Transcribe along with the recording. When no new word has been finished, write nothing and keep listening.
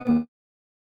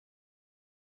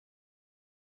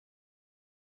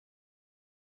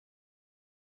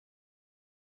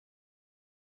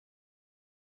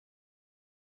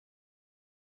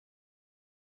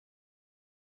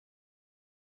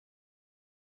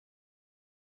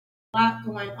lot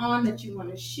going on that you want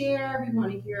to share. We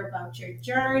want to hear about your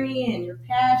journey and your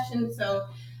passion. So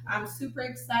I'm super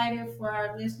excited for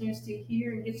our listeners to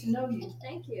hear and get to know you.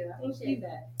 Thank you. I appreciate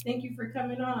that. Thank you for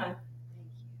coming on.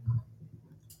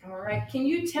 All right. Can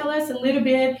you tell us a little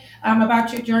bit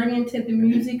about your journey into the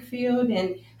music field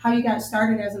and how you got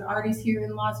started as an artist here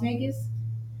in Las Vegas?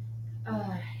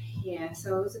 Yeah,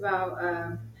 so it was about,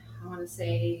 I want to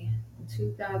say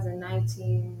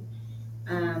 2019.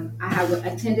 I have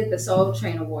attended the Soul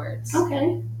Train Awards.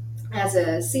 Okay. As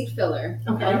a seat filler.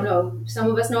 Okay. I don't know.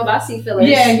 Some of us know about seat fillers.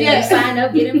 Yeah. You sign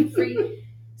up, get them free.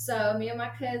 So me and my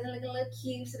cousin looking a little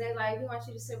cute. So they're like, we want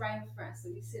you to sit right in front. So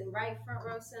we sitting right front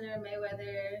row center,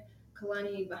 Mayweather,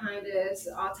 Kalani behind us,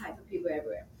 all type of people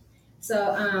everywhere.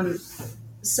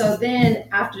 So then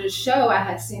after the show, I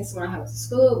had seen someone I went to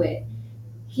school with.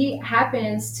 He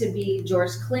happens to be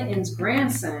George Clinton's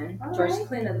grandson. All George right.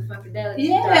 Clinton of the Funkadelic.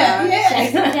 Yeah,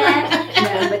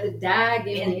 with the dog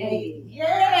in the 80s.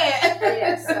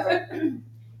 Yeah. So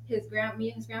me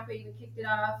and his grandpa even kicked it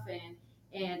off, and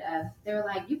they were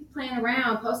like, "You playing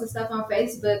around, posting stuff on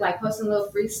Facebook, like posting little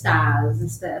freestyles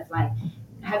and stuff. Like,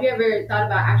 have you ever thought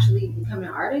about actually becoming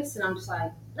an artist?" And I'm just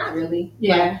like, "Not really."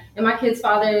 Yeah. But, and my kid's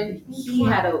father, he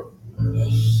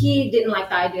didn't like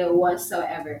the idea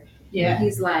whatsoever. Yeah.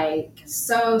 He's like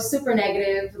so super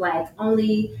negative, like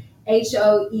only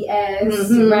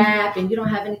HOES rap, and you don't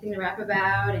have anything to rap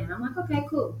about. And I'm like, okay,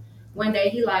 cool. One day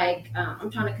he like,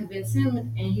 I'm trying to convince him,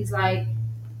 and he's like,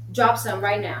 drop something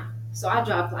right now. So I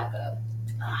dropped like a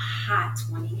hot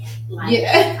 20, like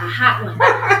a hot one.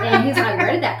 And he's like,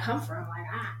 where did that come from? Like,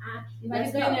 You've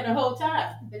been there the whole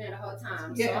time. Been there the whole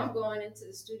time. Yeah. So I'm going into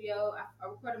the studio. I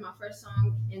recorded my first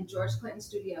song in George Clinton's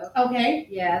studio. Okay.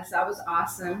 Yeah, so that was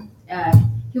awesome.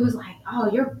 He was like, "Oh,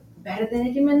 you're better than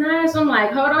Nicki Minaj." So I'm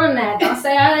like, "Hold on, that don't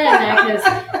say all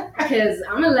that, because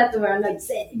I'm gonna let the world know you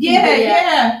said it."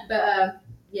 Yeah. But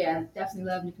yeah,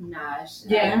 definitely love Nicki Minaj.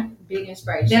 Yeah, big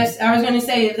inspiration. I was gonna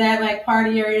say, is that like part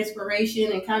of your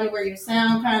inspiration and kind of where your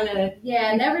sound kind of?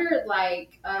 Yeah, never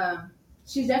like.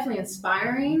 She's definitely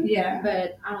inspiring. Yeah.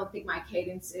 But I don't think my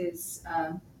cadence is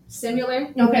similar.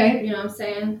 Okay. You know what I'm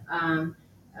saying?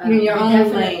 You're in your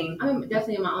own lane. I'm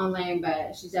definitely in my own lane,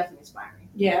 but she's definitely inspiring.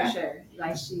 Yeah. For sure.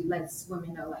 Like, she lets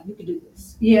women know, like, you can do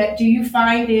this. Yeah. Do you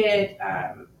find it,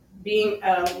 being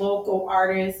a local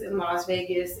artist in Las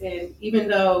Vegas, and even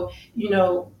though,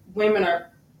 women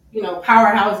are,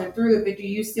 powerhousing through it, but do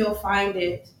you still find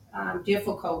it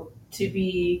difficult to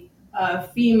be a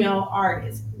female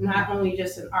artist, not only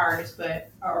just an artist, but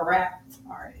a rap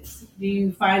artist? Do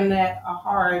you find that a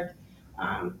hard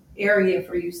area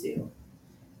for you still?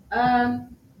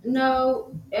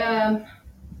 No.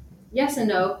 Yes and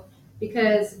no,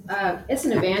 because it's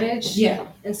an advantage. Yeah.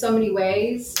 In so many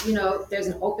ways. There's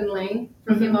an open lane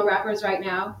for female rappers right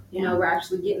now. We're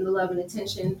actually getting the love and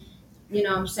attention. You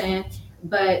know what I'm saying?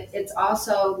 But it's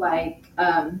also like.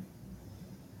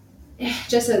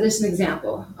 Just an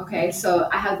example, okay? So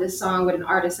I have this song with an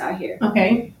artist out here.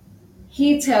 Okay.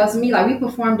 He tells me, like, we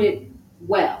performed it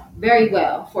well, very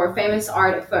well, for a famous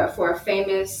artist, for a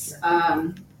famous,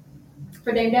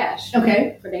 for Dame Dash.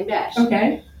 Okay. For Dame Dash.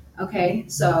 Okay. Okay,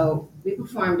 so we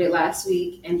performed it last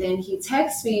week, and then he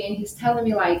texts me, and he's telling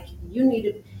me, like,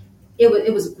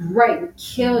 it was great, we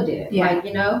killed it, like,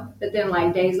 but then,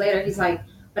 like, days later, he's like,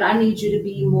 but I need you to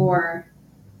be more,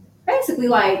 basically,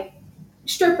 like,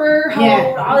 stripper,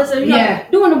 hold, all this,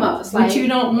 doing the most. Like, but you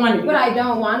don't want to be. But I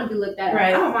don't want to be looked at. Right.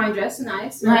 I don't mind dressing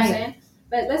nice, you know what I'm saying?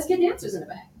 But let's get dancers in the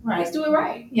back. Right. Let's do it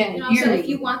right. Yeah. You know what I'm saying? If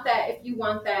you want that,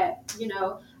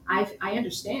 I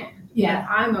understand. Yeah.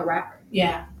 I'm a rapper.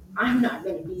 Yeah. I'm not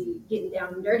going to be getting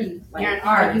down and dirty like you're an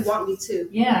artist. You want me to.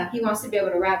 Yeah. He wants to be able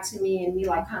to rap to me and be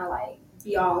like, kind of like,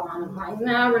 be all on him. Like,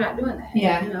 no, we're not doing that.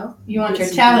 Yeah. You want your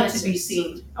talent to be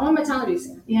seen. I want my talent to be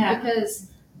seen. Yeah.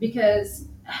 Because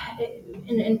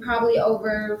in probably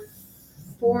over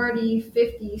 40,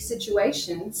 50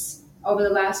 situations over the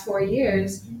last 4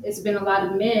 years, it's been a lot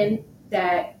of men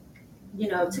that,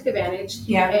 took advantage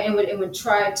and would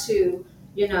try to,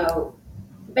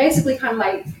 basically kind of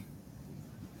like,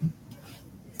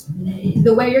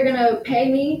 the way you're going to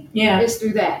pay me is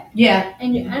through that. Yeah.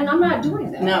 And I'm not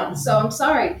doing that. No. So I'm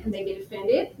sorry. And they get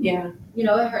offended. Yeah.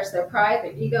 It hurts their pride,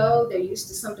 their ego. They're used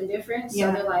to something different.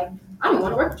 So they're like, I don't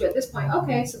want to work with you at this point.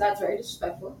 Okay, so that's very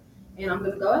disrespectful, and I'm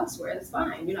going to go elsewhere. That's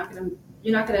fine. You're not going to.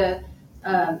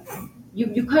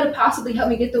 You could have possibly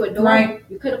helped me get through a door. Right.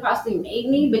 You could have possibly made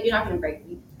me, but you're not going to break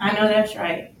me. I know that's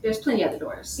right. There's plenty of other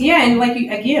doors. Yeah, and like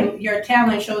again, your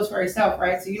talent shows for itself,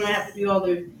 right? So you don't have to do all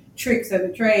the tricks of the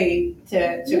trade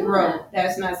to grow.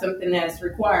 That's not something that's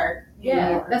required.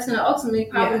 anymore. That's gonna ultimately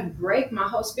probably break my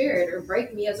whole spirit or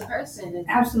break me as a person. And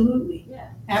absolutely. Yeah.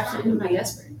 Absolutely. I'm not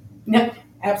desperate. No,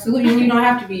 absolutely. And you don't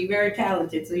have to be very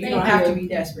talented, so you don't have to be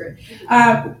desperate.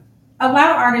 A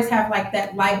lot of artists have like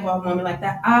that light bulb moment, like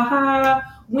that aha.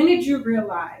 When did you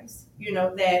realize,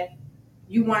 that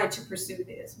you wanted to pursue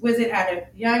this? Was it at a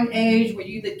young age? Were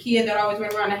you the kid that always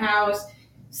went around the house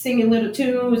singing little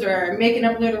tunes or making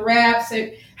up little raps?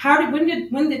 And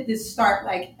when did this start?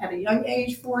 Like at a young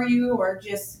age for you, or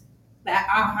just that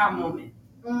aha moment?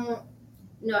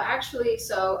 No, actually,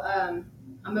 so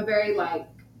I'm a very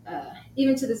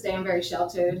even to this day, I'm very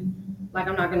sheltered. Like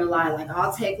I'm not gonna lie, like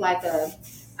I'll take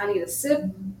I need a sip,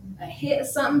 a hit,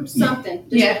 something,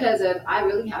 just because I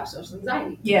really have social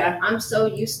anxiety. Yeah, I'm so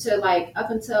used to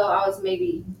up until I was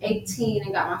maybe 18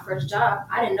 and got my first job,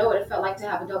 I didn't know what it felt like to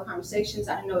have adult conversations.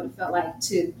 I didn't know what it felt like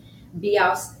to be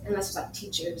out, unless it was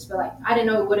teachers, but I didn't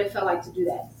know what it felt like to do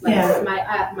that.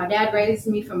 My dad raised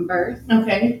me from birth.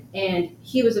 Okay. And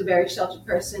he was a very sheltered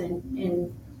person,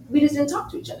 and we just didn't talk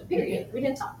to each other, period. We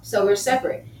didn't talk. So we're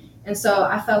separate. And so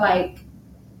I felt like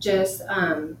just,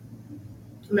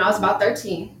 when I was about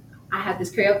 13, I had this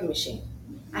karaoke machine.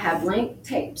 I had blank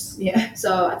tapes. Yeah.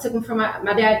 So I took them from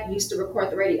my dad used to record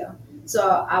the radio.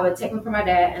 So I would take them from my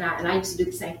dad, and I used to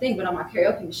do the same thing, but on my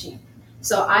karaoke machine.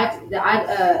 So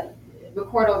I'd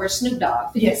record over Snoop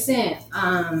Dogg, 50 Cent,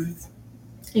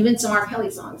 even some R. Kelly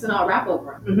songs, and I'll rap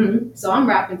over them. Mm-hmm. So I'm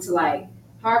rapping to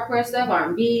hardcore stuff,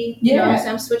 R&B, you know what I'm saying?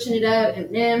 I'm switching it up,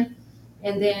 and then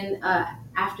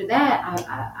after that,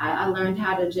 I learned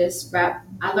how to just rap.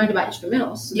 I learned about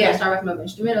instrumentals. So I started rapping over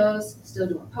instrumentals, still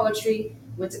doing poetry,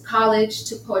 went to college,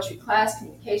 took poetry class,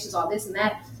 communications, all this and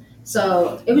that.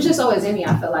 So it was just always in me,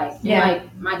 I feel like. Yeah.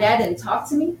 And my dad didn't talk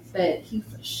to me, but he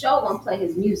for sure gonna play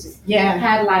his music. Yeah.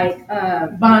 Had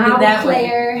bonded that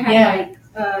player, way. had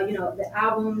the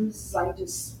albums,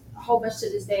 just a whole bunch to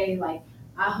this day.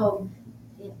 I hope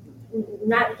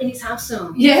not anytime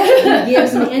soon. Yeah. He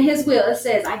gives me in his will. It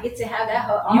says I get to have that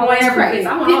whole. You want everything.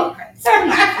 I want all the credits. You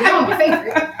know I'm your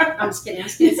favorite. I'm just kidding.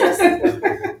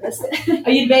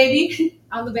 Are you the baby?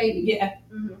 I'm the baby. Yeah.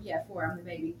 Mm-hmm. Yeah, 4. I'm the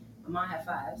baby. My mom had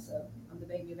 5, so I'm the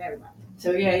baby of everybody.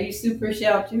 So you super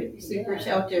sheltered.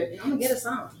 Sheltered. I'm gonna get a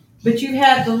song. But you've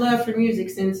had the love for music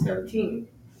since 13.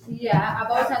 Yeah, I've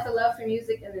always had the love for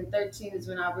music, and then 13 is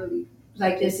when I really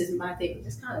this is my thing.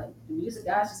 Just kind of the music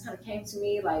guys just kind of came to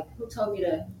me. Who told me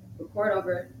to record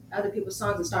over other people's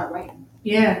songs and start writing?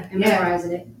 Yeah, and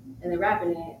memorizing it, and then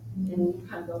rapping it, and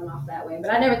kind of going off that way.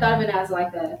 But I never thought of it as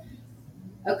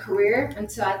a career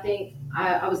until I think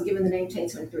I was given the name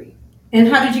Tay23. And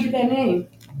how did you get that name?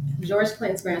 George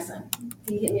Clinton's grandson.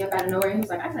 He hit me up out of nowhere. He was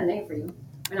like, "I got a name for you,"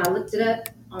 and I looked it up.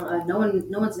 No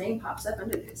one's name pops up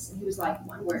under this, and he was like,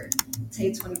 one word,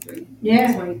 Tay23.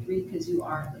 Yeah, 23 because you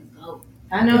are the GOAT.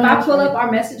 I know. If I pull up our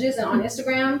messages and on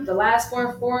Instagram, the last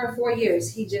four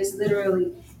years, he just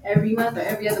literally every month or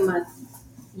every other month,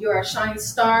 you're a shining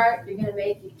star. You're gonna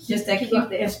make it. Just to keep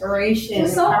the inspiration.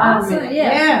 It's so awesome.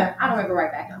 Yeah. I don't ever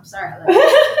write back. I'm sorry.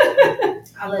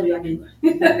 I love you. I do.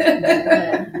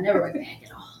 I never write back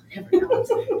at all. Never.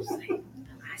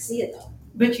 I see it though.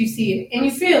 But you see it and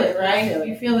you feel it, right?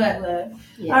 You feel that love.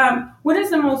 Yeah. What is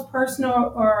the most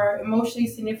personal or emotionally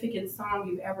significant song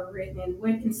you've ever written, and what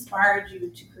inspired you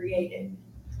to create it?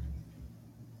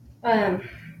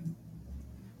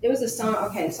 It was a song.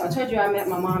 Okay, so I told you I met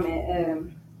my mom at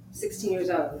 16 years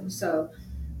old. So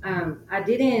I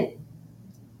didn't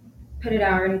put it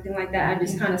out or anything like that. I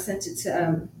just kind of sent it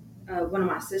to one of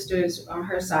my sisters on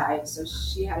her side. So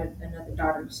she had another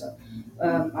daughter. So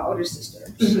my older sister.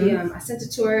 I sent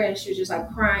it to her, and she was just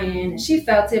crying, and she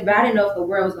felt it, but I didn't know if the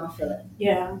world was gonna feel it.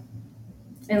 Yeah.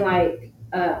 And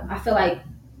I feel like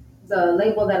the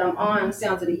label that I'm on,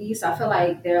 Sounds of the East, I feel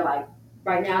like they're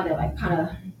right now they're kind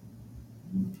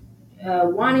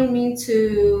of wanting me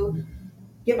to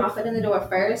get my foot in the door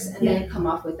first, and then come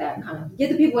off with that kind of give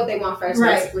the people what they want first,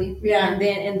 basically. Yeah.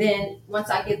 And then once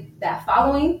I get that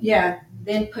following,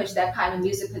 then push that kind of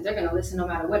music, because they're gonna listen no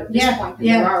matter what at this point,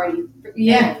 because they're already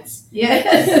fans.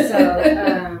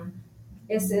 So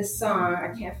it's this song. I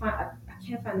can't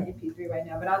find the MP3 right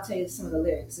now, but I'll tell you some of the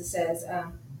lyrics. It says,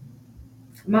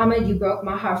 "Mama, you broke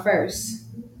my heart first.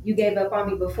 You gave up on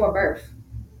me before birth.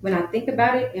 When I think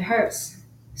about it, it hurts.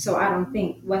 So I don't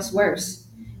think what's worse.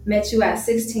 Met you at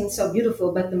 16, so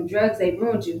beautiful, but them drugs, they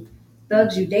ruined you.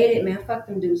 Thugs you dated, man, fuck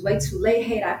them dudes. Way too late,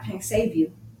 hate, I can't save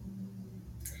you.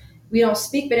 We don't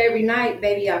speak, but every night,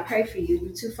 baby, I pray for you. You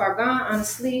too far gone,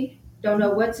 honestly, don't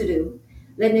know what to do.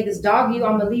 Let niggas dog you,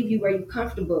 I'ma leave you where you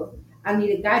comfortable. I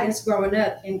needed guidance growing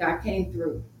up, and God came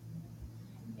through."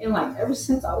 And ever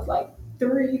since I was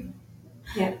 3,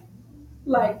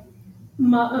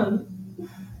 My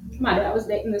my dad was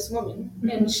dating this woman,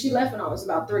 and she left when I was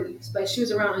about 3, but she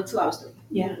was around until I was 3.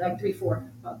 Yeah. Like 3, 4,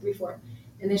 about 3, 4,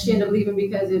 and then she ended up leaving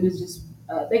because it was just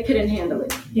they couldn't handle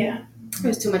it. Yeah. It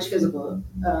was too much physical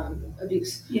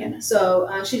abuse. Yeah. So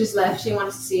she just left. She didn't want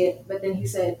us to see it, but then he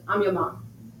said, "I'm your mom,"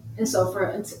 and so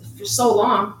for so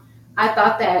long, I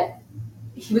thought that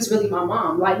he was really my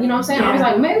mom. Like, you know what I'm saying? Yeah. I was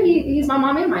like, maybe he's my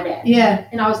mom and my dad. Yeah.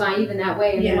 And I was naive in that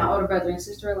way. And then Yeah. my older brother and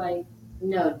sister were like,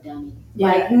 no, dummy. Yeah.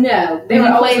 Like, no. They And were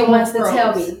you always play the ones to both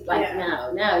tell roles. me, like,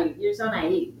 no, you're so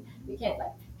naive. You can't,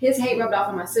 like, his hate rubbed off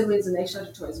on my siblings and they showed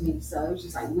it towards me. So it was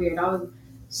just like weird. I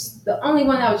was the only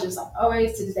one that was just like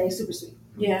always to this day super sweet.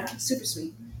 Yeah. Super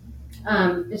sweet.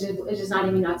 It's just not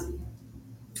in me not to be.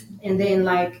 And then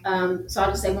so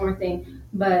I'll just say one more thing.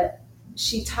 But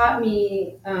she taught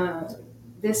me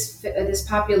this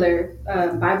popular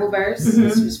Bible verse.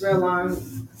 It's just real long.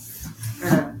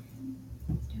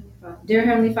 Dear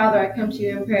Heavenly Father, I come to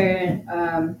you in prayer.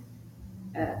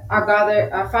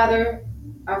 Our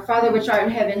Father, which art in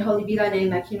heaven, holy be thy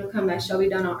name. Thy kingdom come. Thy shall be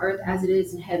done on earth as it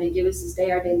is in heaven. Give us this day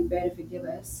our daily bread, and forgive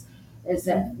us our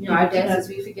debts as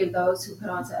we forgive those who put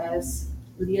on to us.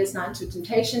 Lead us not into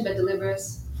temptation, but deliver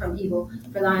us from evil.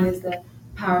 For thine is the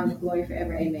power and the glory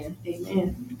forever. Amen.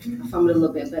 Amen. I fumbled a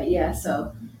little bit, but yeah.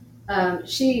 So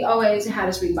she always had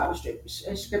us read Bible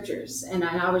scriptures, and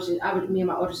me and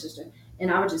my older sister,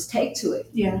 and I would just take to it.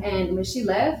 Yeah. And when she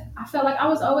left, I felt like I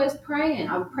was always praying.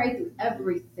 I would pray through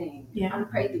everything. Yeah. I would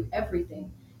pray through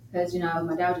everything. Because,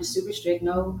 my dad was just super strict.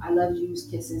 No, I love yous,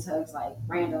 kisses, hugs, like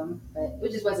random. But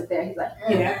it just wasn't there. He's like,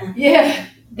 yeah. Yeah.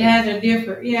 Dads are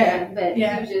different. Yeah. But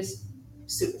yeah. he was just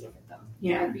super different, though.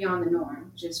 Yeah. Like beyond the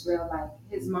norm. Just real, like,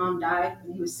 his mom died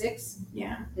when he was 6.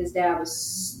 Yeah. His dad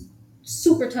was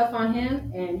super tough on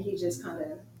him, and he just kind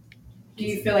of. Do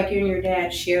you feel like you and your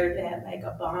dad shared that, like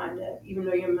a bond, even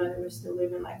though your mother was still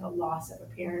living, like a loss of a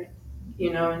parent,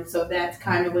 and so that's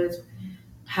kind of was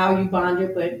how you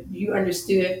bonded, but you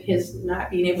understood his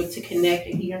not being able to connect,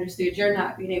 and he understood your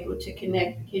not being able to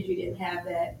connect because you didn't have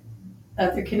that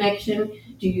other connection.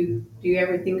 Do you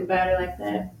ever think about it like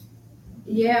that?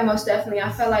 Yeah, most definitely.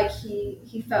 I felt like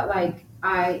he felt like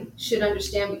I should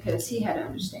understand because he had to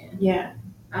understand. Yeah.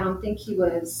 I don't think he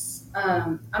was.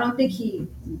 I don't think he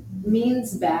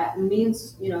means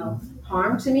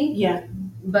harm to me. Yeah.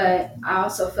 But I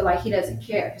also feel like he doesn't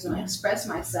care because when I express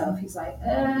myself, he's like,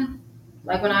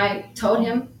 Like when I told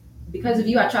him, because of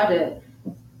you, I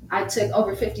took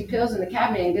over 50 pills in the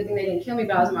cabinet, and good thing they didn't kill me.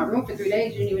 But I was in my room for 3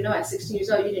 days. You didn't even know at 16 years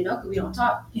old. You didn't know because we don't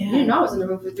talk. Yeah. You didn't know I was in the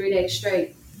room for 3 days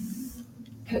straight.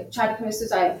 Tried to commit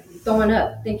suicide, throwing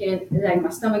up, thinking like my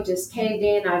stomach just caved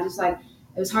in. I just like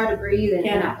it was hard to breathe,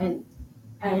 and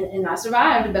I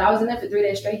survived. But I was in there for 3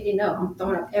 days straight. He didn't know. I'm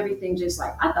throwing up everything, just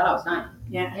like I thought I was dying.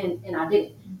 Yeah. And I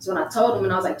didn't. So when I told him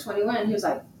when I was like 21, he was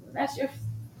like, well, "That's your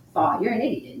fault. You're an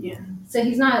idiot." Yeah. So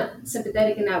he's not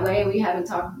sympathetic in that way. We haven't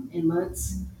talked in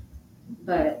months,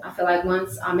 but I feel like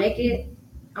once I make it,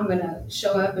 I'm gonna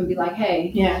show up and be like, "Hey,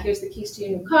 here's the keys to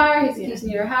your new car. Here's the keys to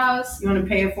your house. You want to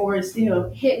pay it forward still?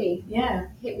 Hit me. Yeah.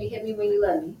 Hit me when you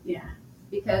love me." Yeah.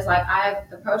 Because like I've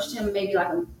approached him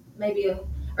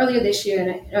earlier this year,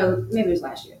 maybe it was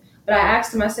last year. But I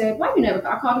asked him. I said, "Why you never?"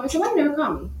 I called him and said, "Why you never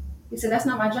call me?" He said, "That's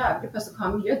not my job. You're supposed to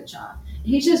call me. You're the child."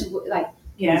 He's just like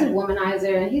he's a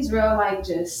womanizer, and he's real like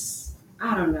just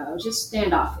I don't know, just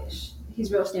standoffish.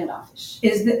 He's real standoffish.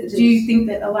 Do you think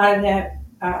that a lot of that?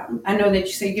 I know that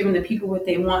you say giving the people what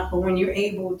they want, but when you're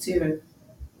able to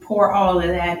pour all of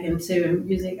that into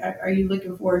music, are you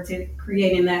looking forward to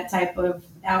creating that type of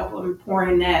album,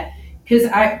 pouring that? Because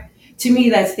to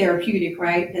me, that's therapeutic,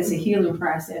 right? That's a healing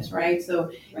process, right? So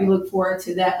you look forward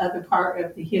to that other part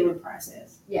of the healing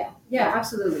process. Yeah,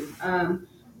 absolutely.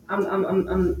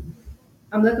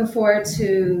 I'm looking forward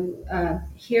to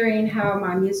hearing how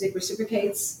my music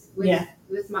reciprocates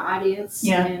with my audience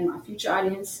and my future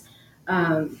audience.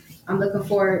 I'm looking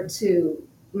forward to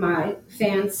my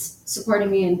fans supporting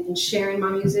me and sharing my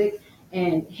music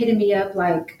and hitting me up.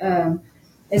 Like,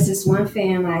 it's this one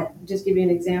fan, like, just give you an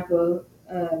example.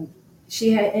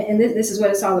 She had, and this is what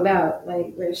it's all about.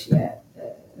 Like, where's she at?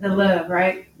 The love,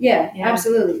 right? Yeah,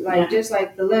 absolutely. Like, just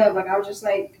like the love. Like, I was just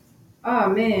like, oh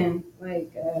man,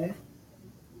 like.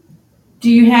 Do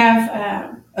you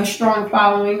have a strong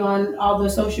following on all the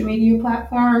social media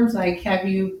platforms? Like, have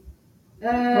you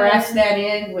grasped that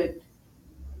in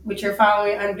with your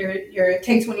following under your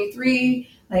Tay23?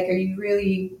 Like, are you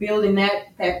really building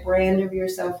that brand of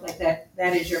yourself? Like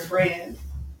that is your brand?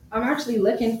 I'm actually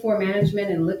looking for management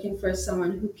and looking for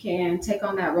someone who can take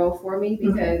on that role for me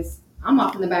because I'm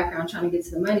off in the background trying to get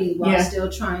to the money while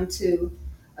still trying to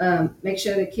make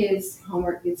sure the kids'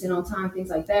 homework gets in on time, things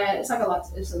like that. It's like a lot.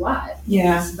 It's a lot.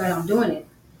 Yeah. But I'm doing it.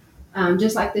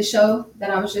 Just like the show that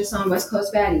I was just on, West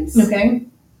Coast Baddies. Okay.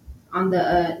 On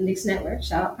the Knicks Network.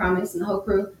 Shout out Promise and the whole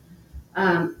crew.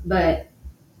 But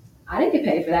I didn't get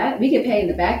paid for that. We get paid in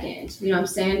the back end. You know what I'm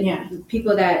saying? Yeah.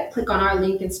 People that click on our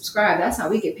link and subscribe, that's how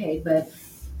we get paid. But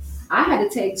I had to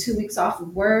take 2 weeks off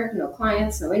of work, no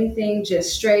clients, no anything,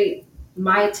 just straight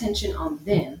my attention on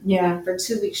them. Yeah. For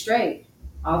 2 weeks straight.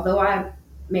 Although I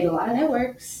made a lot of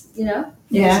networks, Yeah.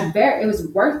 It was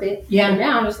worth it. Yeah. And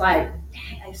now I'm just like,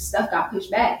 dang, stuff got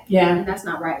pushed back. Yeah. And that's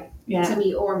not right. Yeah. To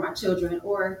me or my children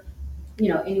or,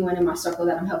 anyone in my circle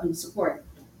that I'm helping to support.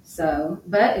 So,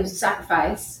 but it was a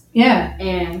sacrifice. Yeah.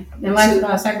 And life's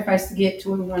about a sacrifice to get to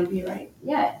where we want to be, right?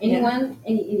 Yeah. Anyone,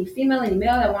 any female, any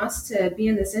male that wants to be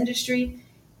in this industry,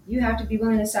 you have to be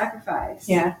willing to sacrifice.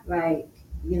 Yeah. Like,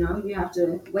 you have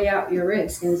to weigh out your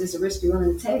risk. And is this a risk you're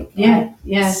willing to take? Yeah. Like,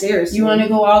 yeah. Seriously. You want to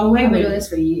go all the way I've been with doing this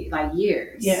for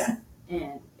years. Yeah.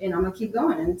 And I'm going to keep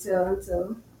going until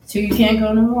you can't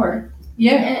go no more.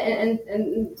 Yeah.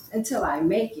 And until I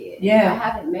make it. Yeah. I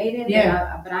haven't made it.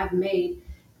 Yeah. But I've made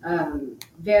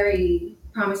very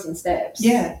promising steps.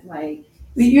 Yeah. Like,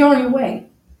 you're on your way.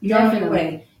 You're definitely. on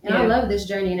your way. And I love this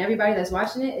journey, and everybody that's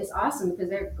watching it is awesome because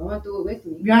they're going through it with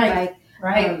me. Right. Like,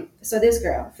 right. So this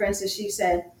girl, for instance, she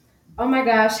said, "Oh my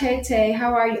gosh, hey Tay,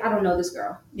 how are you?" I don't know this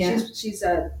girl. Yeah. She's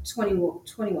 21.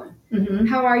 Mm-hmm.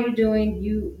 How are you doing?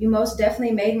 You most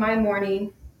definitely made my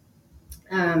morning.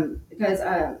 Because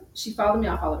she followed me,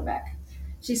 I followed her back.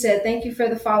 She said, "Thank you for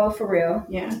the follow, for real.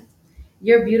 Yeah.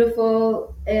 You're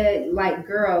beautiful, like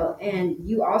girl, and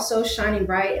you also shining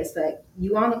bright as fuck.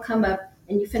 You on the come up,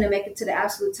 and you finna make it to the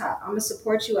absolute top. I'm gonna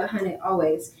support you 100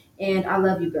 always, and I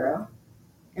love you, girl."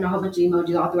 And a whole bunch of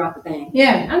emojis all throughout the thing.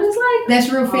 Yeah. I'm just like,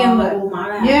 that's real fan love. Oh my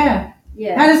God. Yeah.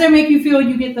 Yeah. How does that make you feel?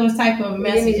 You get those type of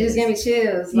messages? It just gave me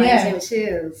chills. Like, yeah. It gave me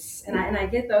chills, and I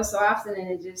get those so often, and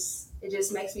it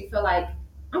just makes me feel like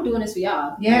I'm doing this for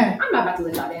y'all. Yeah. I'm not about to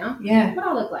let y'all down. Yeah. What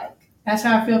I look like. That's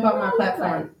how I feel about my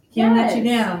platform. Can't let you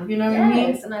down. You know what I mean?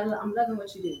 Yes, and I'm loving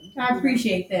what you do. I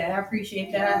appreciate that. I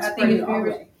think it's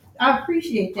very. I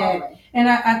appreciate that, Always. And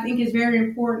I think it's very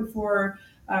important for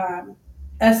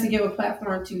us to give a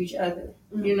platform to each other.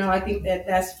 Mm-hmm. I think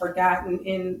that's forgotten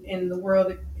in the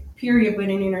world, period. But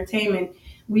in entertainment,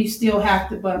 we still have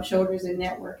to bump shoulders and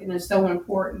network, and it's so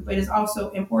important. But it's also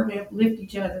important to uplift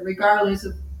each other, regardless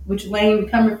of which lane we're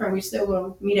coming from. We still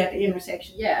will meet at the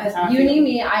intersection. Yeah, you need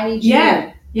me, I need you.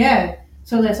 Yeah.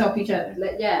 So let's help each other.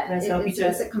 Let's help each other.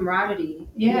 It's a camaraderie.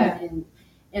 Yeah.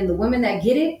 And the women that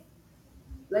get it,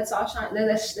 let's all shine.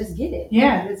 Let's get it.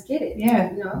 Yeah. Let's get it.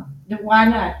 Yeah. Why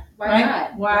not?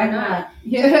 Why not?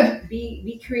 Yeah.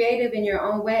 Be creative in your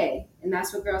own way, and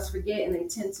that's what girls forget, and they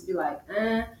tend to be like,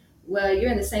 well,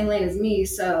 you're in the same lane as me,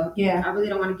 so yeah, I really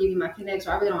don't want to give you my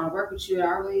connection. I really don't want to work with you.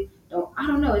 I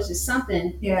don't know. It's just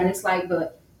something. Yeah. And it's like,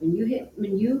 but when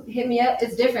you hit me up,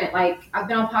 it's different. Like, I've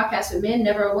been on podcasts with men,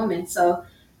 never a woman. So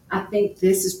I think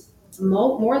this is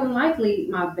more than likely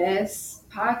my best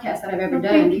podcast that I've ever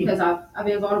done because I've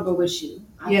been vulnerable with you.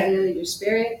 I feel your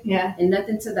spirit. Yeah. And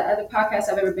nothing to the other podcasts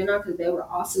I've ever been on because they were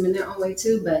awesome in their own way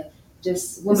too. But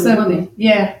just woman to woman.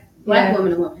 Yeah. Black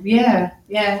woman to woman. Yeah.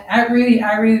 Yeah. I really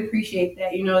appreciate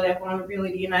that, that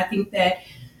vulnerability. And I think that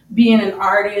being an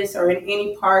artist or in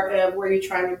any part of where you're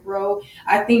trying to grow,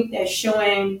 I think that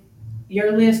showing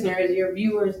your listeners, your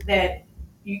viewers that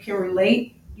you can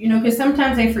relate, because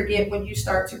sometimes they forget when you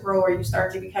start to grow or you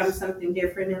start to become something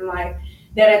different in life,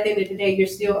 that at the end of the day, you're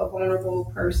still a vulnerable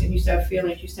person. You still have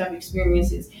feelings, you still have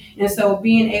experiences. And so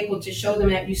being able to show them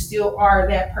that you still are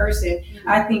that person,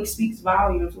 I think speaks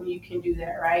volumes when you can do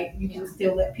that, right? You can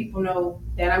still let people know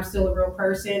that I'm still a real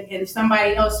person. And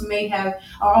somebody else may have,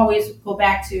 I always go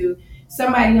back to,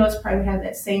 somebody else probably have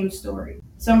that same story.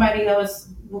 Somebody else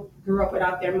grew up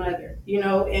without their mother,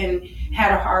 and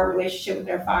had a hard relationship with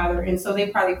their father. And so they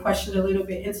probably questioned a little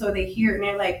bit. And so they hear it and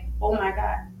they're like, oh my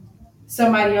God,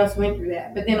 somebody else went through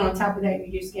that. But then on top of that,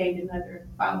 you just gained another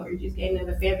follower, you just gained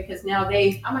another fan because now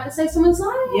I might have saved someone's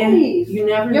life. Yeah, you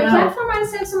never know. Your platform might have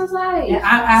saved someone's life.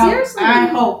 Yeah, Seriously. I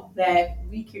hope that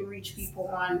we can reach people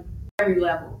on every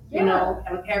level,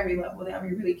 on every level that we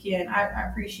really can. I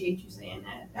appreciate you saying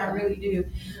that. I really do.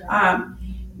 Yeah.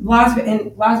 Las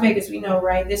Vegas, we know,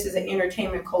 right? This is an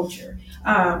entertainment culture.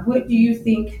 What do you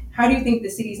think? How do you think the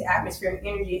city's atmosphere and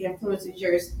energy influences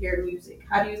your music?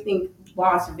 How do you think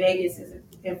Las Vegas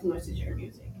influences your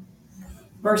music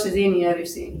versus any other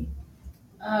city?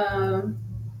 I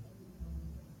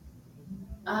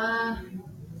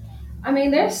mean,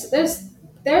 there's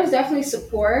definitely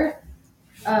support.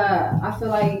 I feel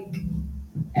like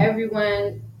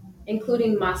everyone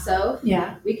including myself,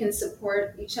 Yeah. we can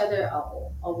support each other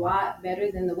a lot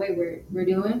better than the way we're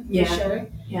doing, for sure.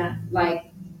 Yeah. Like,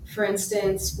 for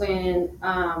instance, when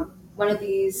one of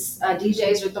these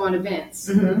DJs are throwing events,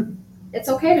 it's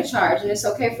okay to charge and it's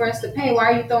okay for us to pay. Why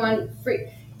are you throwing free?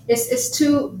 It's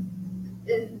too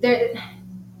there.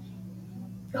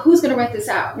 Who's going to rent this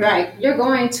out? Right. You're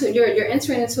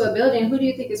entering into a building. Who do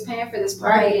you think is paying for this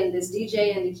party and this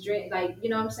DJ and these drinks? Like, you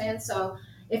know what I'm saying? So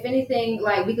if anything,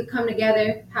 like, we could come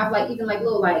together, have like even like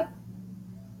little like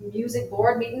music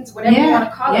board meetings, whatever you want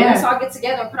to call it. Let's all get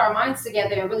together and put our minds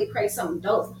together and really create something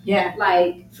dope. Yeah.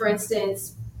 Like, for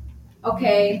instance,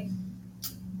 okay,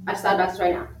 I just thought about this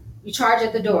right now. You charge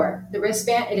at the door. The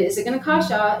wristband, is it going to cost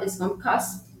y'all? It's going to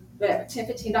cost whatever, $10,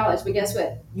 $15. But guess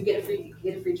what? You get a free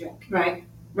drink. Right.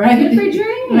 You get a free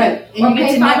drink. Right. Or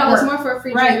pay $5 more for a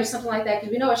free drink or something like that.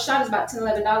 Because we know a shot is about $10,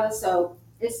 $11. So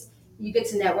you get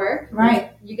to network.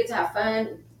 Right. You get to have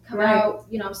fun, come out,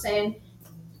 you know what I'm saying?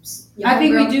 I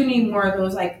think we do need more of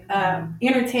those like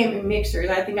entertainment mixers.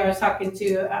 I think I was talking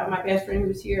to my best friend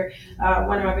who's here.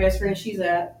 One of my best friends, she's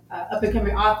a up and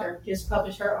coming author. Just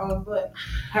published her own book,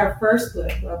 her first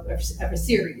book of a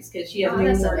series, because she has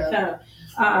many more to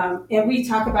come. And we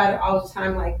talk about it all the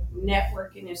time. Like,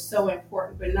 networking is so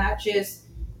important, but not just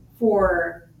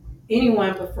for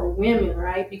anyone, but for women,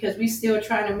 right? Because we still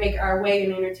trying to make our way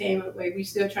in the entertainment way. We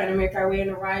still trying to make our way in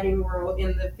the writing world,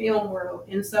 in the film world,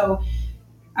 and so.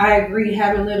 I agree,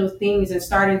 having little things and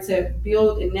starting to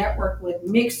build a network with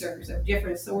mixers of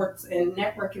different sorts and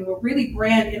networking will really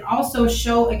brand and also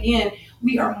show, again,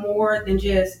 we are more than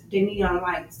just the neon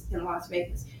lights in Las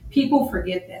Vegas. People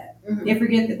forget that. They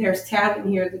forget that there's talent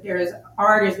here, that there's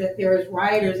artists, that there's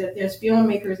writers, that there's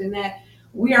filmmakers, and that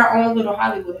we are our own little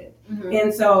Hollywood.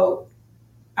 And so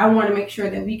I want to make sure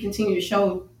that we continue to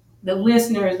show the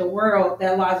listeners, the world,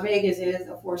 that Las Vegas is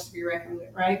a force to be reckoned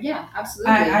with, right? Yeah,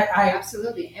 absolutely.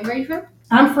 Absolutely. And where are you from?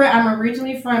 I'm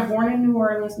originally born in New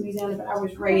Orleans, Louisiana, but I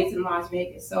was raised in Las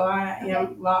Vegas. So I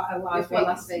am Las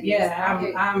Vegas. Yeah,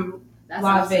 I'm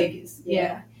Las Vegas.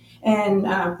 Yeah.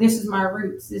 And this is my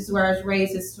roots. This is where I was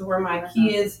raised. This is where my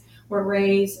kids were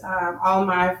raised. All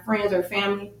my friends are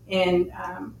family. And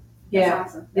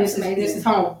awesome. This is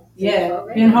home. Yeah,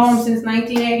 been home since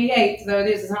 1988, so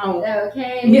this is home.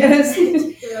 Okay. Yes.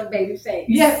 Little baby face.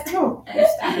 Yes. Oh,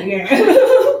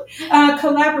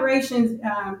 collaborations.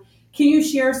 Can you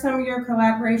share some of your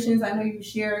collaborations? I know you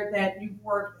shared that you've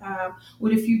worked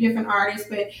with a few different artists,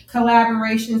 but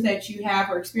collaborations that you have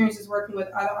or experiences working with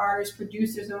other artists,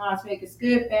 producers in Las Vegas,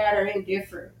 good, bad, or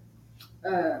indifferent?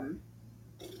 I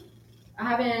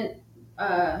haven't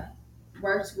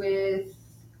worked with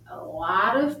a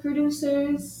lot of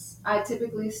producers. I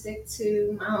typically stick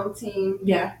to my home team.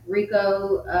 Yeah.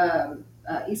 Rico,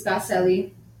 East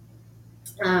Goselli.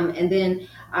 And then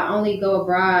I only go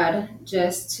abroad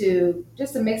just to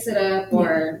mix it up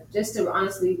or just to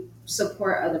honestly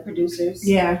support other producers.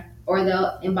 Yeah. Or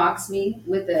they'll inbox me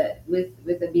with a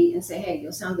beat and say, hey,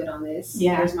 you'll sound good on this.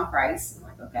 Yeah. Here's my price. I'm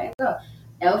like, okay, go.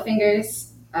 L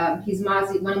Fingers, he's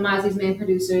Mozzie, one of Mozzie's main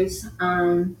producers.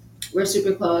 We're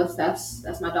super close.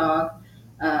 That's my dog.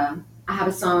 I have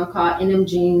a song called In Them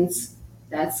Jeans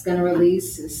that's gonna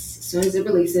release as soon as it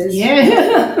releases.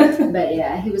 Yeah. But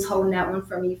yeah, he was holding that one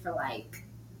for me for like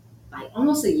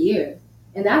almost a year,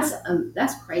 and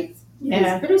that's crazy.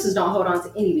 Yeah. Producers don't hold on to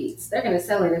any beats. They're gonna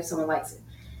sell it if someone likes it.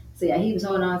 So yeah, he was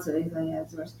holding on to it. He's like, yeah,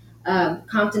 it's yours.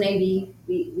 Compton AB,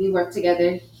 we work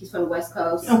together. He's from the West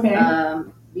Coast. Okay.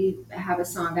 We have a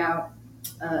song out.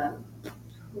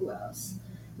 Who else?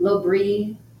 Lil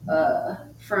Bree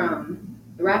from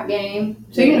the Rap Game.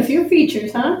 So you had a few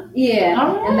features, huh? Yeah.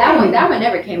 Right. And that one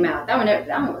never came out. That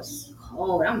one was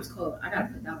cold. That one was cold. I gotta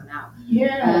put that one out.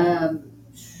 Yeah.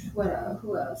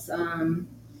 Who else?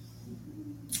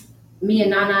 Me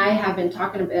and Nana have been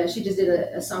talking about. She just did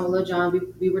a song with Lil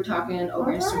Jon. We were talking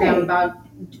over Instagram about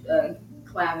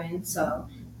collabing. So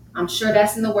I'm sure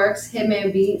that's in the works.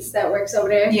 Hitman Beats that works over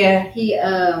there. Yeah. He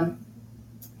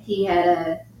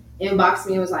had inboxed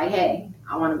me and was like, hey,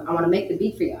 I want to make the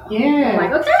beat for y'all. Yeah. I'm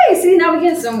like, okay, see, now we're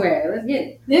getting somewhere. Let's get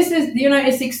it. This is,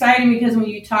 it's exciting because when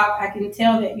you talk, I can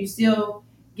tell that you still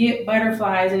get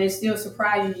butterflies and it still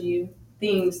surprises you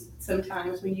things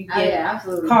sometimes when you get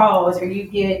calls or you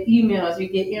get emails, or you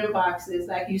get inboxes.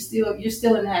 Like you're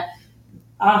still in that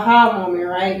aha moment,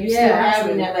 right? You're still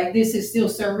having that, like, this is still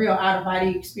surreal, out of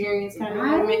body experience kind of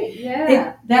moment.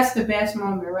 Yeah. That's the best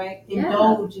moment, right?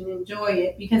 Indulge and enjoy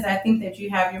it, because I think that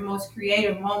you have your most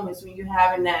creative moments when you're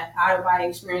having that out of body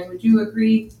experience. Would you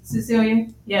agree, Cecilia?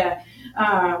 Yeah.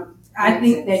 I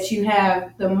think that you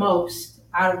have the most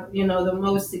out of, the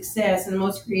most success and the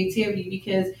most creativity,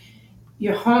 because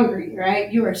you're hungry,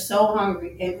 right? You are so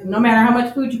hungry, and no matter how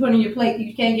much food you put on your plate,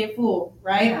 you can't get full,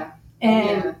 right? Yeah.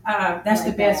 And that's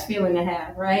Like the best that. feeling to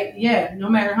have, right? Yeah, no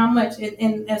matter how much,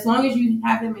 and as long as you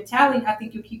have that mentality, I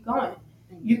think you'll keep going.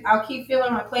 I'll keep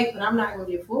filling my plate, but I'm not gonna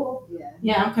get full.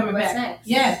 Yeah, I'm coming What's back. next?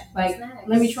 Yeah, like Next?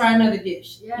 let me try another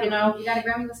dish. Yeah, you know, you gotta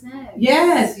grab me what's next.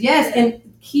 Yes, Yeah. and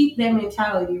keep that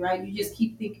mentality, right? You just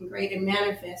keep thinking great and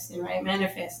manifesting, right?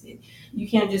 Manifest it. You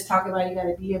can't just talk about it, you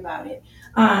gotta be about it.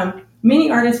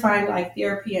 Many artists find like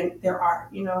therapy in their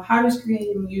art. You know, how does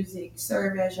creating music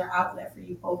serve as your outlet for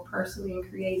you both personally and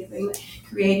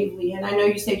creatively? And I know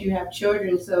you said you have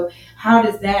children, so how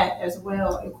does that as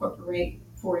well incorporate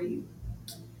for you?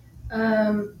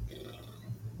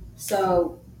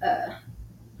 So,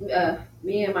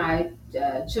 me and my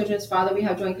children's father, we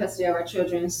have joint custody of our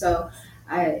children. So,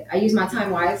 I use my time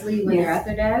wisely when they're at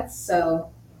their dad's. So,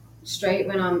 straight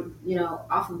when I'm,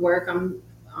 off of work, I'm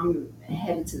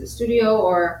headed to the studio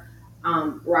or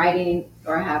writing,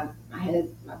 or I had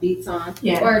my beats on,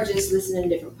 or just listening to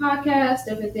different podcasts,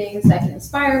 different things that can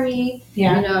inspire me.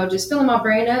 Just filling my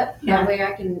brain up. That way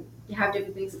I can have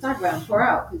different things to talk about and pour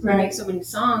out. Because we make so many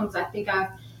songs. I think I've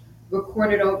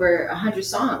recorded over 100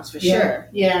 songs for sure.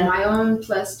 Yeah. My own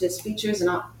plus just features, and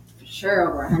for sure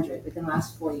over 100 within the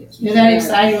last 4 years. Is that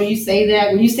exciting when you say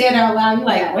that? When you say it out loud, you're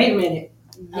like, wait a minute.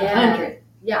 100.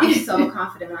 Yeah, I'm so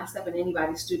confident when I step in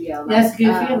anybody's studio. Like, that's a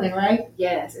good feeling, right?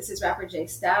 Yes, it's this rapper Jay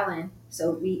Stalin.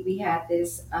 So we had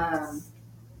this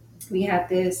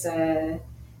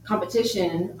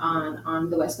competition on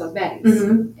the West Coast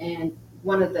Baddies, and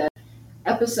one of the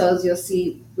episodes you'll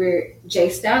see where Jay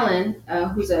Stalin,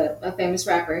 who's a famous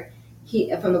rapper,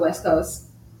 he from the West Coast,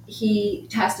 he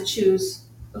has to choose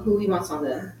who he wants on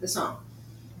the song.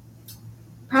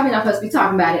 Probably not supposed to be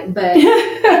talking about it, but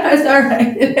it's all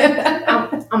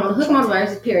right. I'm gonna hook my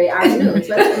wires, period. I already knew. But,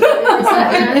 you know what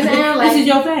I'm saying? Like, this is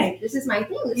your thing. This is my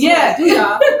thing. This is what I do,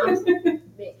 y'all.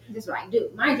 This is what I do.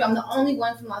 Mind you, I'm the only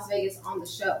one from Las Vegas on the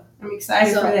show. I'm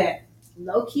excited for that.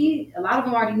 Low key, a lot of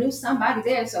them already knew somebody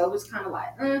there, so it was kind of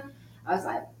like, I was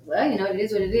like, well, it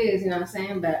is what it is, you know what I'm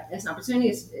saying? But it's an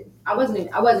opportunity. I wasn't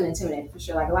intimidated for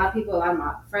sure. Like a lot of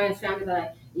my friends, family, they're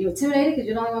like, you intimidated because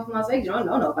you're the only one from Las Vegas. You don't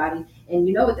know nobody, and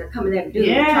you know what they're coming there to do.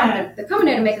 Yeah. They're coming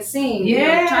there to make a scene.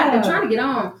 Yeah. They're trying to get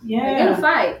on. Yeah. They're gonna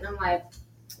fight. And I'm like,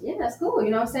 yeah, that's cool. You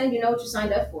know what I'm saying? You know what you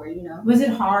signed up for. Was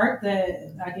it hard,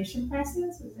 the audition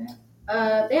process? Was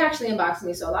that? They actually inboxed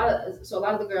me. So a lot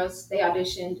of the girls, they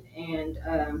auditioned,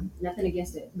 and nothing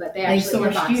against it, but they actually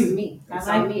inboxed me. They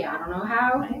saw me. I don't know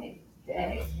how. Hey.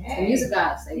 The music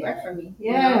gods, they work for me.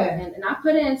 Yeah. And I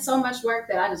put in so much work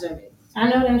that I deserve it. I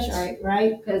know that's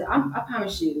right? Because I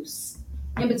promise you,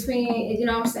 in between, you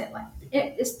know what I'm saying? Like,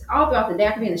 it's all throughout the day.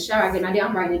 I can be in the shower, I get an idea,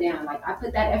 I'm writing it down. Like, I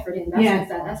put that effort in.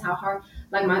 That's how hard.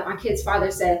 Like, my kid's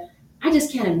father said, I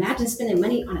just can't imagine spending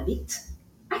money on a beat.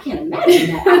 I can't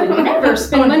imagine that. I would never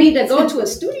spend money to go to a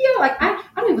studio. Like, I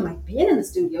don't even like being in the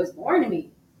studio. It's boring to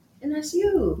me. And that's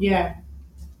you. Yeah.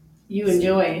 You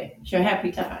enjoy it. It's your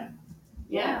happy time.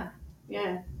 Yeah.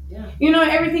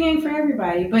 Everything ain't for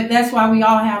everybody, but that's why we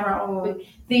all have our own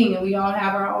thing, and we all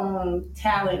have our own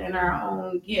talent and our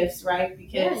own gifts, right?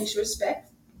 Because you should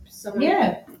respect someone.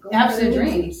 Absolutely. For their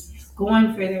dreams.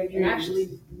 Going for their dreams. And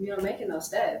actually, making those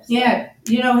steps. Yeah.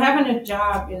 Having a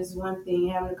job is one thing,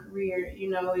 having a career,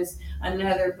 is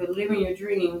another, but living your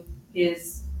dream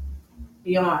is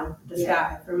beyond the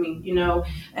sky for me,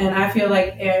 and I feel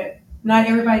like not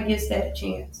everybody gets that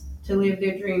chance to live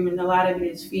their dream, and a lot of it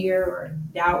is fear or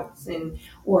doubts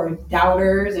or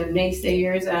doubters and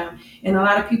naysayers, and a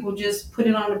lot of people just put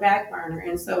it on the back burner.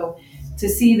 And so to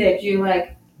see that you,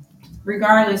 like,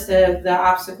 regardless of the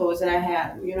obstacles that I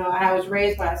had, I was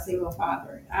raised by a single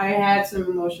father. I had some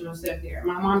emotional stuff there.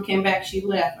 My mom came back, she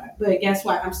left, but guess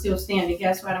what? I'm still standing.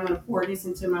 Guess what? I'm going to pour this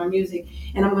into my music,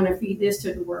 and I'm going to feed this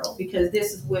to the world, because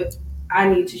this is what I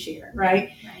need to share, right?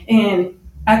 And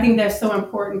I think that's so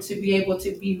important, to be able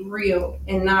to be real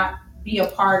and not be a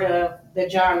part of the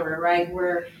genre, right?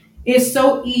 Where it's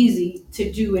so easy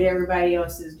to do what everybody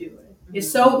else is doing. It's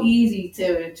so easy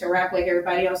to rap like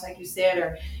everybody else, like you said,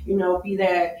 or, be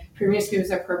that promiscuous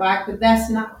or provocative.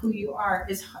 That's not who you are.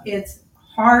 It's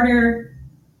harder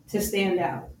to stand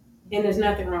out. And there's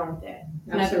nothing wrong with that.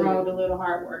 Nothing wrong with a little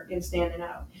hard work and standing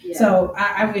out. Yeah. So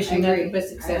I wish you nothing but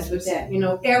success with that.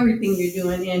 Everything you're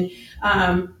doing. And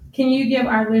can you give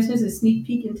our listeners a sneak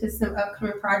peek into some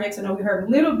upcoming projects? I know we heard a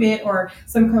little bit, or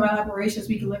some collaborations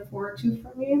we can look forward to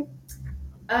from you.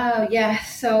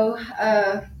 So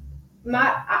I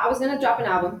was gonna drop an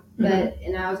album,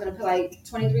 and I was gonna put like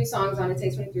 23 songs on it.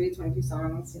 Tay23, 23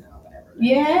 songs, whatever.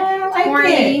 Yeah, I like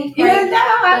corny, it. Yeah, no,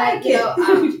 I like you know,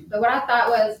 it. but what I thought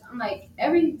was, I'm like,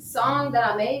 every song that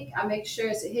I make sure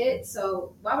it's a hit.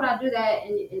 So why would I do that?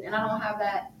 And I don't have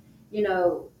that, you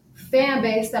know, fan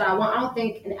base that I want. I don't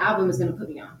think an album is going to put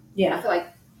me on. Yeah, I feel like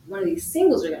one of these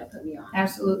singles are going to put me on.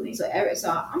 absolutely. So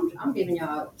I'm giving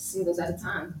y'all singles at a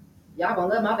time. Y'all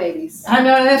gonna love my babies. I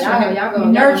know that's y'all, right. Y'all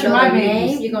gonna nurture know my the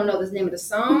babies. name. You're gonna know the name of the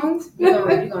song. You're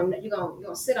gonna sit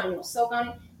on. You're gonna soak on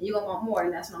it, and you're gonna want more.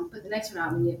 And that's when I'm gonna put the next one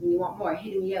out. When you want more,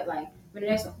 hitting me up like, when the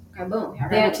next one, okay, boom.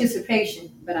 The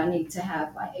anticipation. But I need to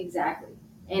have like exactly.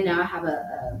 And now I have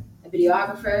a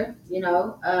videographer, you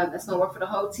know, that's gonna work for the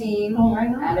whole team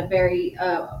at a very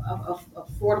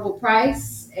affordable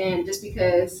price, and just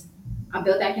because I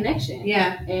built that connection.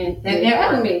 Yeah. And that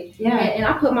network. Me. Yeah. And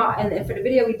I put my, and for the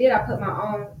video we did, I put my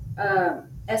own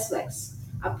S-Flex.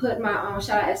 I put my own,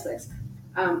 shout out S-Flex.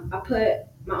 I put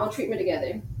my own treatment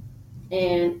together.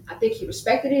 And I think he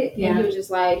respected it. Yeah. And he was just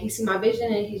like, he see my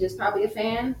vision, and he's just probably a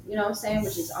fan, you know what I'm saying?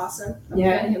 Which is awesome. I'm a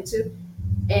fan of him too.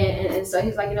 And so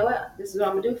he's like, you know what? This is what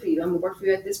I'm gonna do for you. I'm gonna work for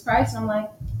you at this price. And I'm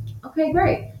like, okay,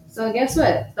 great. So guess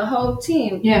what? The whole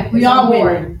team. Yeah, we all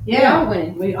winning. Yeah,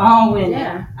 we all winning.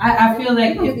 Yeah, I feel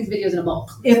like if these videos in a bulk.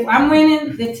 If I'm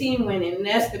winning, the team winning, and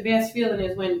that's the best feeling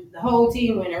is when the whole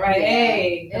team winning, right? Yeah.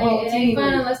 Hey, the whole team ain't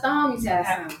fun unless the homies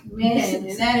have some. Man,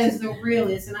 and that is the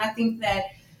realest. And I think that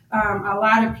a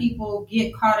lot of people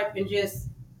get caught up in just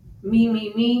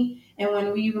me, and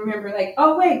when we remember, like,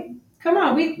 oh wait, come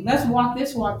on, let's walk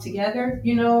this walk together.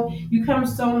 You know, you come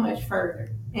so much further.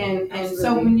 And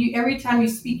so when every time you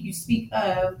speak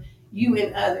of you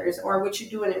and others, or what you're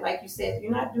doing it, like you said,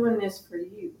 you're not doing this for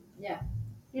you. Yeah.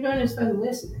 You're doing this for the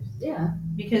listeners. Yeah.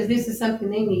 Because this is something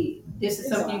they need. This is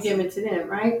something awesome. You're giving to them,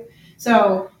 right?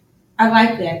 So I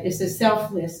like that. It's a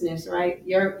selflessness, right?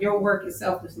 Your work is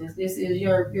selflessness. This is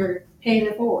you're paying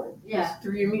it forward. Yeah.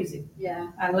 Through your music. Yeah.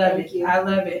 I love it. I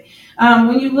love it.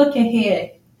 When you look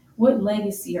ahead, what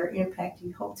legacy or impact do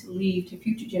you hope to leave to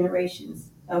future generations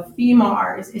of female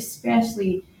artists,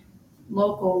 especially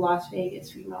local Las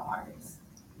Vegas female artists?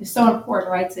 It's so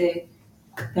important, right, to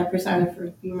that persona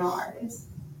for female artists.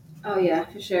 Oh yeah,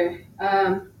 for sure.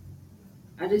 I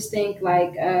just think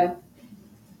like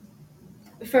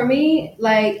for me,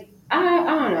 like I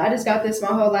don't know. I just got this my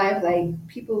whole life. Like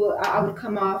people, I would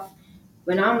come off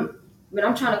when I'm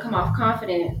trying to come off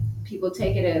confident. People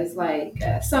take it as like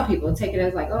some people take it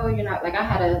as like, oh, you're not, like I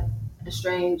had a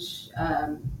strange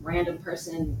random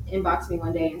person inbox me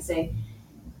one day and say,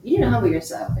 you need to humble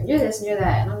yourself, and you're this and you're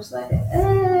that, and I'm just like, I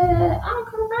don't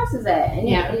come across as that, and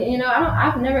you know,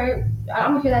 I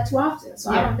don't hear that too often, so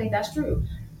I don't think that's true.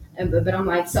 And but I'm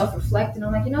like self-reflecting.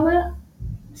 I'm like, you know what?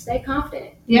 Stay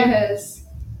confident, because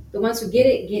the ones who get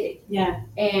it,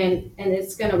 and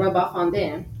it's gonna rub off on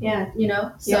them, you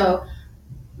know. So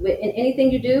in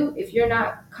anything you do, if you're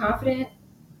not confident,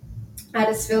 I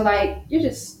just feel like you're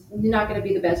not going to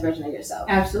be the best version of yourself.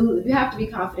 Absolutely. You have to be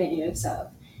confident in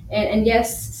yourself. And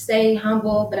yes, stay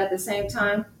humble, but at the same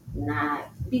time, not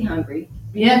be hungry.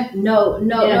 Yeah. Know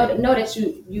that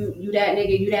you that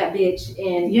nigga, you that bitch,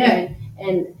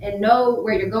 and know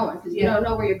where you're going. Because if you don't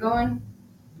know where you're going,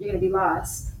 you're going to be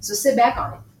lost. So sit back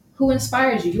on it. Who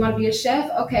inspires you? You want to be a chef?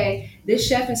 Okay, this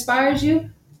chef inspires you.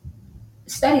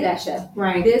 Study that chef.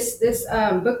 Right. This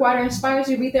book writer inspires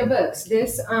you. Read their books.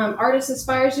 This artist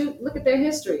inspires you. Look at their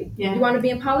history. Yeah. You want to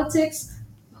be in politics?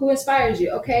 Who inspires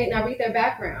you? Okay, now read their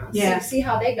background. Yeah. See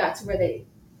how they got to where they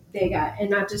got, and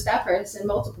not just that person,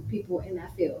 multiple people in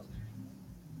that field.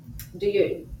 Do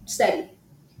your study.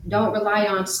 Don't rely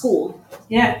on school.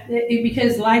 Yeah,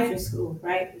 because life is school,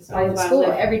 right? It's all about school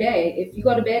every day. If you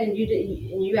go to bed and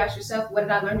you ask yourself, what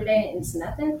did I learn today? And it's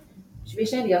nothing. You should be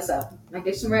ashamed of yourself. Like,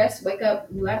 get some rest, wake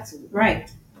up, new attitude. Right.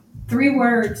 3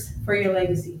 words for your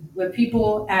legacy. When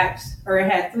people ask or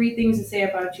had 3 things to say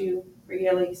about you for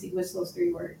your legacy, what's those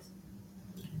 3 words?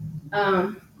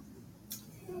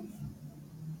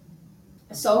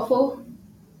 Soulful,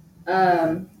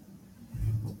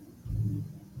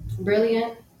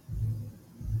 brilliant,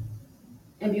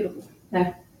 and beautiful.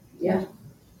 Yeah.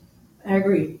 I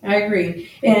agree.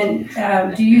 And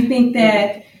do you think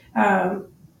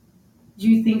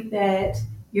that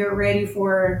you're ready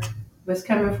for what's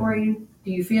coming for you?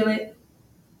 Do you feel it?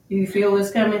 Do you feel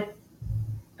what's coming?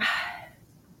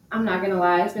 I'm not gonna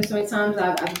lie. It's been so many times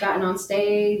I've gotten on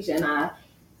stage and I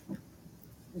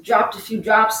dropped a few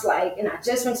drops, and I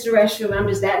just went to the restroom and I'm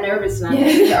just that nervous, and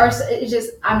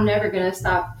I'm never gonna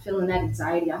stop feeling that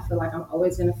anxiety. I feel like I'm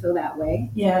always gonna feel that way.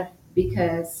 Yeah.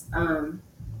 Because I'm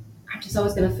just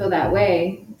always gonna feel that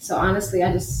way. So honestly,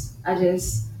 I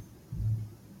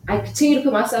continue to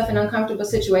put myself in uncomfortable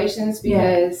situations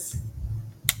because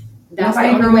That's nobody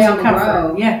the only grows way in I'm gonna comfort.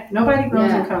 grow. Yeah, nobody grows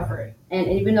Yeah. in comfort. And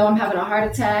even though I'm having a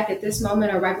heart attack at this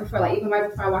moment, or right before, like even right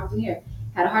before I walked in here,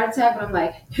 had a heart attack, but I'm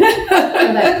like,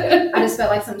 I just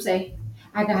felt like something say,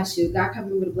 "I got you." God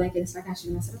covered me with a blanket, and said, "I got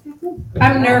you." And I said, "Okay, cool."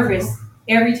 I'm nervous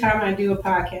every time I do a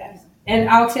podcast, and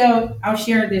I'll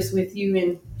share this with you,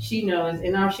 and she knows,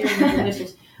 and I'll share it with the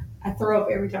listeners. I throw up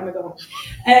every time I go home,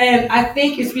 and I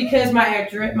think it's because my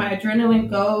adrenaline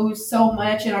goes so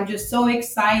much, and I'm just so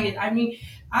excited. I mean,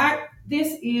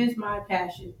 this is my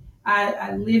passion.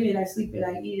 I live it, I sleep it,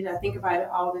 I eat it, I think about it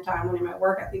all the time. When I'm at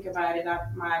work, I think about it.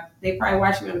 They probably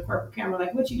watch me on the corporate camera,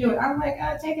 like, "What you doing?" I'm like,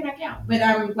 "Taking account," but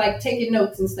I'm like taking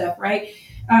notes and stuff, right?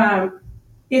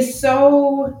 It's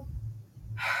so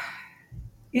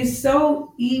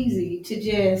easy to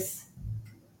just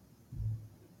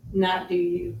not do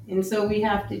you, and so we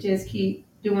have to just keep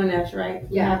doing this, right?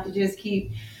 We have to just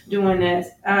keep doing this.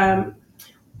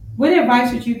 What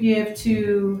advice would you give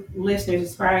to listeners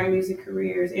aspiring music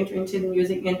careers, entering into the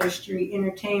music industry,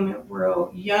 entertainment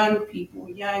world, young people,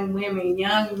 young women,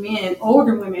 young men,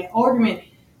 older men,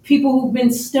 people who've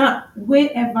been stuck?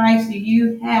 What advice do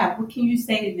you have? What can you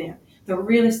say to them? The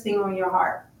realest thing on your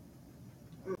heart.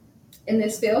 In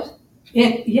this field?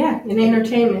 In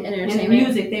entertainment. In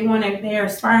music. They're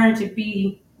aspiring to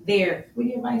be there. What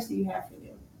advice do you have for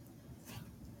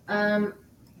them?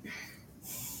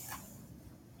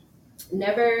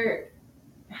 Never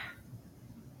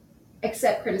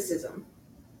accept criticism,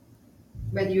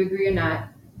 whether you agree or not.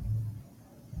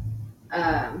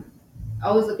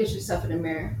 Always look at yourself in the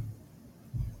mirror.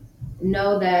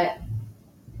 Know that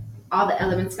all the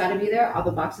elements got to be there. All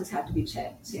the boxes have to be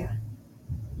checked. Yeah.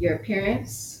 Your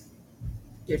appearance,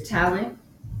 your talent,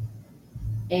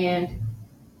 and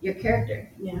your character.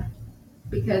 Yeah.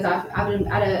 Because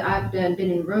I've been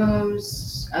in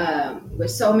rooms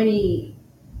with so many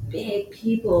big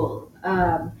people.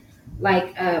 I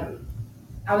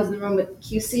was in the room with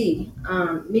QC,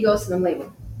 Migos and them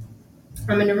label.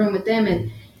 I'm in the room with them,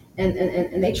 and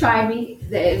they tried me.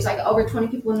 It was like over 20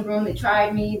 people in the room. They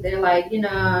tried me. They're like,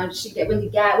 she really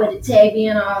got with it, Tabby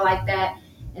and all like that.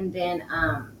 And then,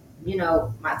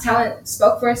 my talent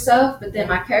spoke for itself, but then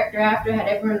my character after had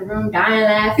everyone in the room dying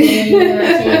laughing. You know what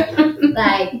I'm saying?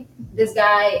 Like this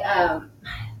guy,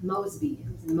 Mosby.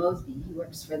 He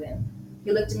works for them.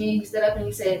 He looked at me. He stood up and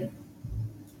he said,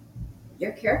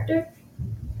 "Your character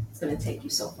is gonna take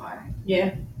you so far."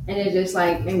 Yeah. And it just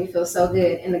like made me feel so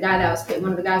good. And the guy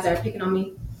one of the guys that were picking on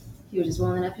me, he was just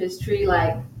rolling up his tree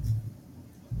like,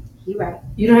 he right.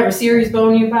 You don't have a serious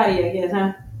bone in your body, I guess,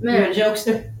 huh? Man. You're a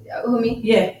jokester? Who, me?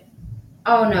 Yeah.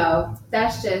 Oh no,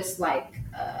 that's just like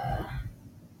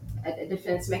a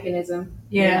defense mechanism.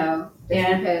 Yeah.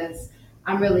 Because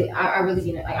I really, I'm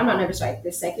not nervous right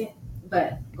this second,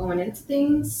 but going into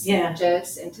things,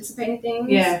 just anticipating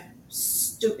things,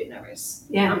 stupid nervous.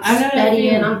 Yeah. I'm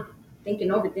studying, I'm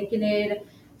overthinking it.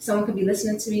 Someone could be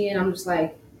listening to me, and I'm just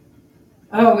like,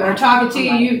 or talking to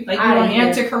you, like you don't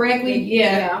answer correctly.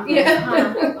 I'm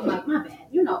like, my bad.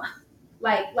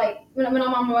 Like when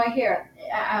I'm on my way here,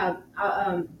 I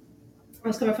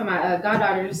was coming from my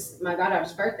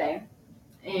goddaughter's birthday,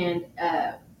 and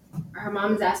her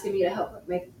mom is asking me to help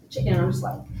make the chicken. And I'm just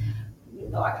like, I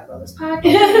gotta go to this podcast.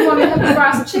 You want me to help you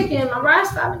fry some chicken? My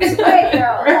rice 5 minutes away,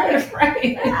 girl. Like, right.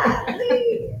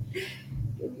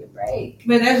 Give me a break.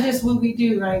 But that's just what we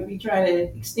do, right? We try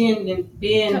to extend and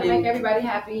bend and make everybody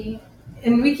happy.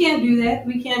 And we can't do that.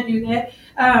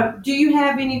 Do you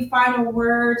have any final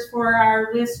words for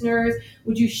our listeners?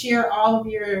 Would you share all of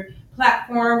your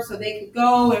platforms so they can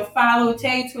go and follow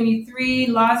Tay23,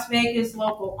 Las Vegas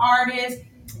local artist?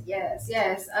 Yes.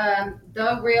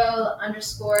 The real _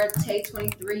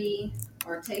 Tay23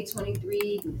 or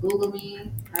Tay23. Google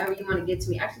me, however you want to get to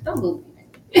me. Actually, don't Google me.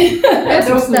 There's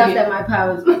some stuff that might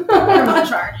pose criminal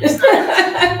charges.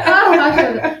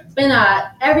 It's been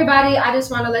everybody. I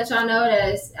just want to let y'all know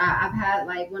that I've had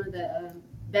like one of the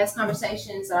best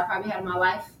conversations that I probably had in my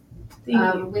life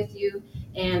with you,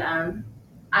 and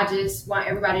I just want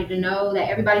everybody to know that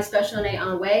everybody's special in their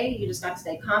own way. You just got to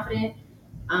stay confident.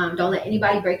 Don't let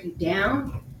anybody break you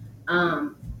down.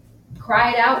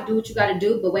 Cry it out. Do what you got to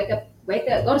do, but wake up.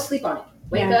 Go to sleep on it.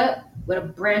 Wake up with a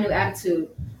brand new attitude.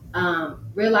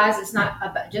 Realize it's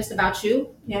not just about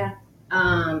you. Yeah.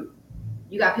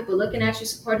 You got people looking at you,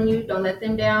 supporting you. Don't let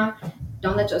them down.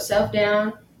 Don't let yourself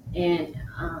down. And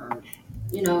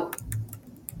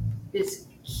just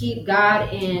keep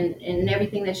God in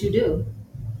everything that you do,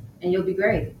 and you'll be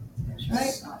great. That's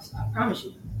right. I promise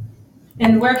you.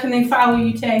 And where can they follow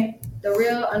you, Tay? The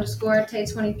real _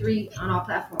 Tay23 on all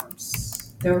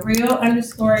platforms. The real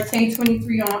underscore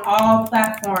Tay23 on all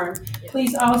platforms. Yes.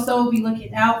 Please also be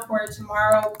looking out for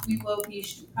tomorrow. We will be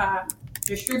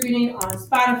distributing on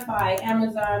Spotify,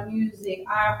 Amazon Music,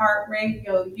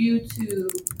 iHeartRadio, YouTube,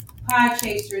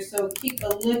 Podchaser. So keep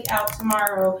a lookout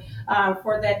tomorrow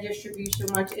for that distribution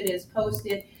once it is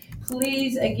posted.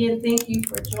 Please, again, thank you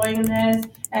for joining us.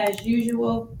 As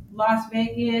usual, Las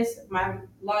Vegas, my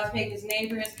Las Vegas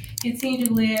neighbors, continue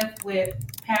to live with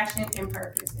passion and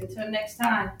purpose. Until next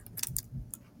time.